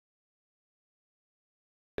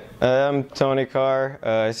I'm Tony Karr.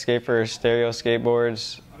 I skate for Stereo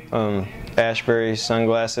Skateboards, Ashbury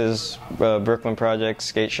Sunglasses, Brooklyn Project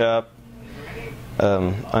Skate Shop,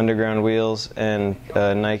 Underground Wheels, and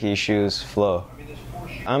Nike Shoes Flow.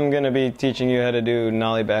 I'm going to be teaching you how to do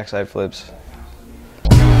nollie backside flips.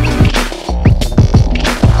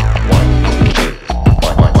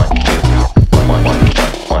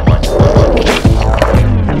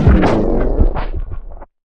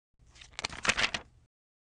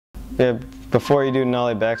 Yeah, before you do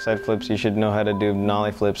nollie backside flips, you should know how to do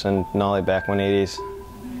nollie flips and nollie back 180s.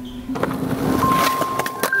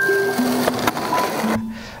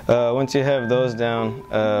 Once you have those down,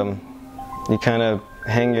 you kind of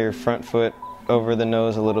hang your front foot over the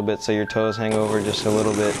nose a little bit so your toes hang over just a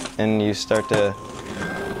little bit, and you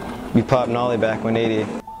pop nollie back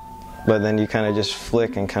 180, but then you kind of just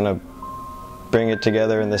flick and kind of bring it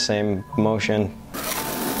together in the same motion.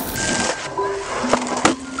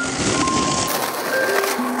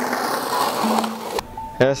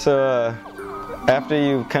 Yeah, so after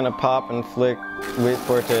you kind of pop and flick, wait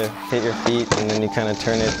for it to hit your feet, and then you kind of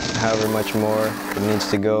turn it however much more it needs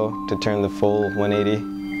to go to turn the full 180.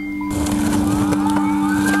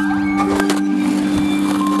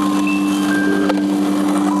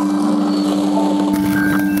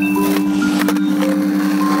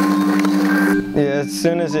 Yeah, as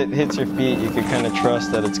soon as it hits your feet, you can kind of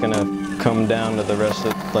trust that it's going to come down to the rest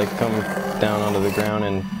of, like come down onto the ground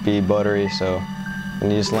and be buttery, so. When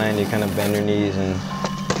you just land, you kind of bend your knees and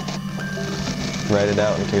ride it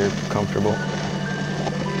out until you're comfortable.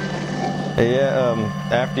 Yeah,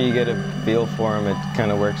 after you get a feel for them, it kind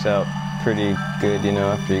of works out pretty good, you know,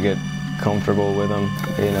 after you get comfortable with them.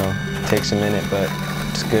 You know, it takes a minute, but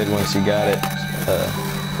it's good once you got it.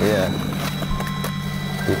 Yeah,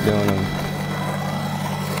 keep doing them.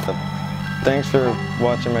 Thanks for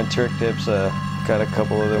watching my trick tips. Got a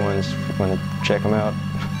couple other ones if you want to check them out.